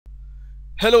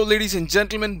Hello ladies and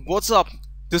gentlemen, what's up?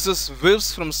 This is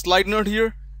Vivs from slidenerd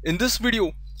here. In this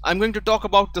video, I'm going to talk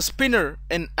about the spinner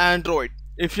in Android.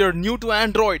 If you're new to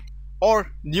Android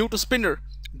or new to spinner,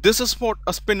 this is what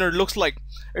a spinner looks like.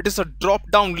 It is a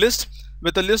drop-down list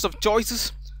with a list of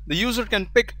choices. The user can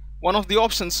pick one of the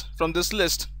options from this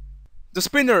list. The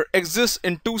spinner exists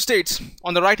in two states.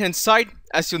 On the right hand side,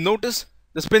 as you notice,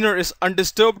 the spinner is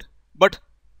undisturbed, but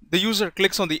the user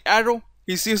clicks on the arrow.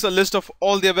 He sees a list of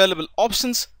all the available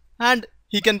options and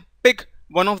he can pick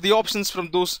one of the options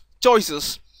from those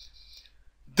choices.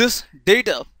 This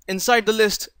data inside the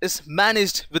list is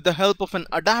managed with the help of an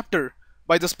adapter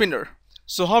by the spinner.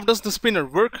 So how does the spinner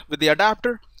work with the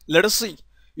adapter? Let us see.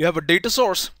 You have a data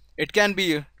source. It can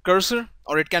be a cursor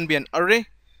or it can be an array.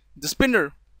 The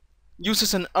spinner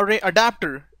uses an array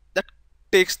adapter that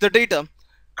takes the data,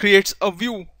 creates a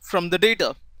view from the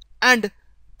data, and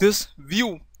this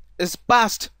view is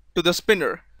passed to the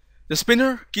spinner. The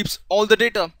spinner keeps all the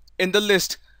data in the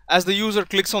list. As the user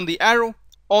clicks on the arrow,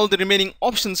 all the remaining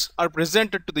options are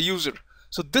presented to the user.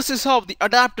 So this is how the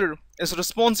adapter is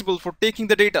responsible for taking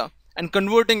the data and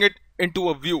converting it into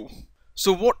a view.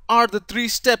 So what are the three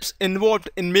steps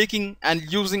involved in making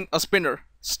and using a spinner?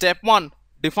 Step 1.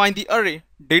 Define the array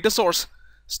data source.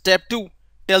 Step 2.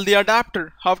 Tell the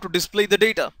adapter how to display the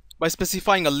data by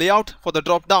specifying a layout for the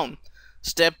drop down.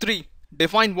 Step 3.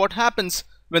 Define what happens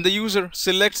when the user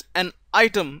selects an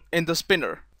item in the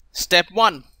spinner. Step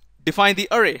 1. Define the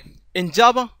array. In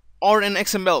Java or in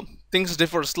XML, things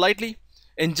differ slightly.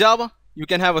 In Java, you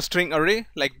can have a string array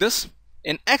like this.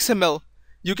 In XML,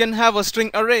 you can have a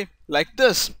string array like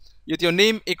this with your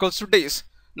name equals to days.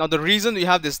 Now the reason we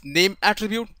have this name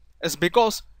attribute is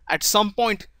because at some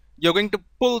point you're going to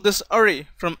pull this array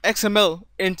from XML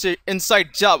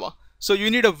inside Java. So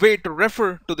you need a way to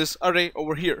refer to this array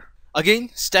over here. Again,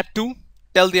 step 2,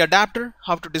 tell the adapter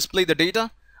how to display the data.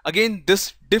 Again,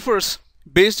 this differs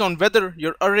based on whether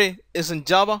your array is in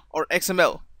Java or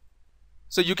XML.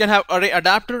 So you can have array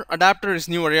adapter is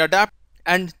new array adapter,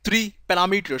 and 3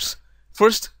 parameters.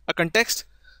 First, a context.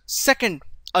 Second,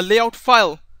 a layout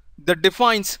file that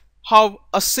defines how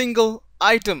a single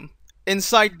item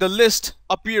inside the list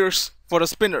appears for a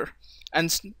spinner.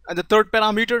 And the third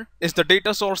parameter is the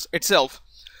data source itself.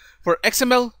 For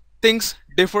XML, things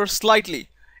differ slightly.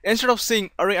 Instead of saying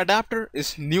array adapter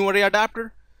is new array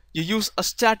adapter, you use a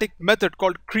static method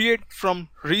called create from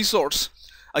resource.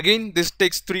 Again, this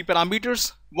takes 3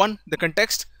 parameters. 1, the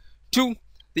context. 2,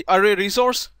 the array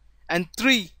resource. And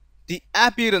 3, the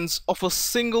appearance of a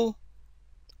single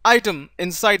item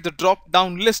inside the drop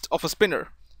down list of a spinner,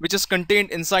 which is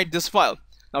contained inside this file.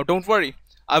 Now don't worry,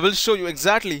 I will show you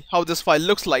exactly how this file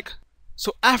looks like.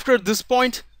 So after this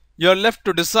point, you're left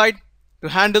to decide to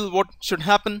handle what should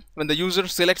happen when the user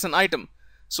selects an item.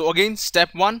 So again, step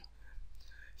 1,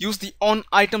 use the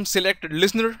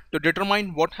onItemSelectedListener to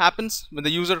determine what happens when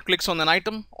the user clicks on an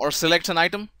item or selects an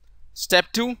item.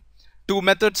 Step 2, 2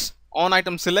 methods,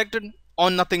 onItemSelected,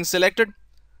 onNothingSelected.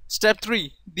 Step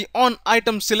 3, the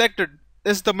onItemSelected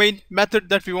is the main method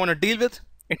that we want to deal with.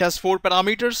 It has 4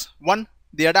 parameters. 1,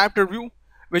 the adapter view,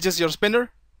 which is your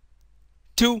spinner.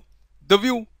 2, the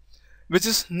view, which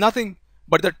is nothing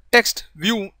but the text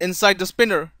view inside the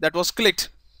spinner that was clicked.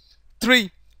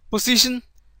 3, position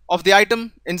of the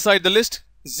item inside the list,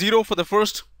 0 for the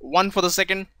first, 1 for the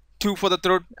second, 2 for the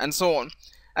third, and so on.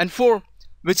 And 4,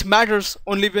 which matters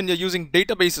only when you're using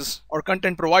databases or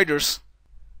content providers.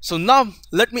 So now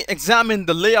let me examine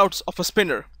the layouts of a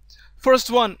spinner.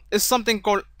 First one is something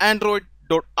called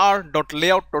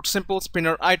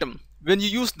android.r.layout.simple_spinner_item. When you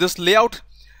use this layout,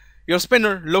 your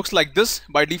spinner looks like this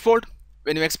by default.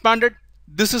 When you expand it,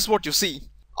 this is what you see.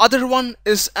 Other one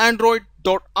is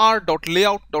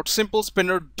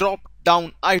android.r.layout.simple_spinner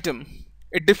drop-down item.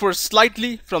 It differs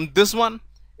slightly from this one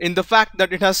in the fact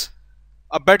that it has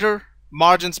a better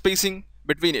margin spacing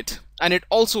between it, and it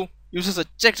also uses a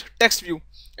checked text view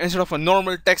instead of a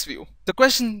normal text view. The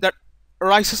question that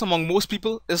arises among most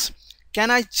people is, can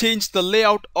I change the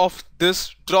layout of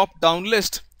this drop-down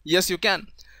list? Yes, you can.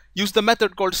 Use the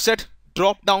method called set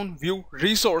drop-down view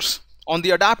resource on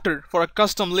the adapter for a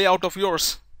custom layout of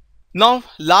yours. Now,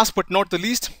 last but not the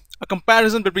least, a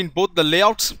comparison between both the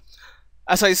layouts.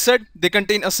 As I said, they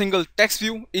contain a single text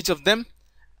view, each of them.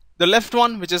 The left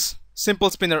one, which is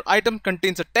simple spinner item,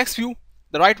 contains a text view.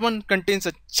 The right one contains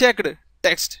a checked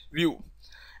text view.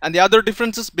 And the other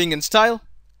differences being in style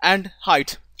and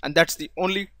height. And that's the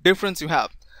only difference you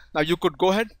have. Now you could go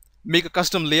ahead, make a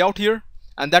custom layout here,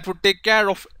 and that would take care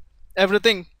of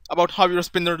everything about how your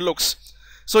spinner looks.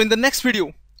 So in the next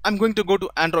video, I'm going to go to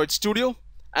Android Studio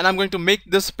and I'm going to make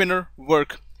this spinner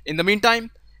work. In the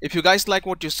meantime, if you guys like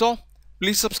what you saw,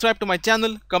 Please subscribe to my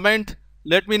channel, comment,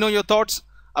 let me know your thoughts.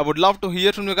 I would love to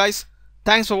hear from you guys.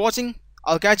 Thanks for watching.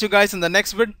 I'll catch you guys in the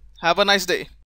next vid. Have a nice day.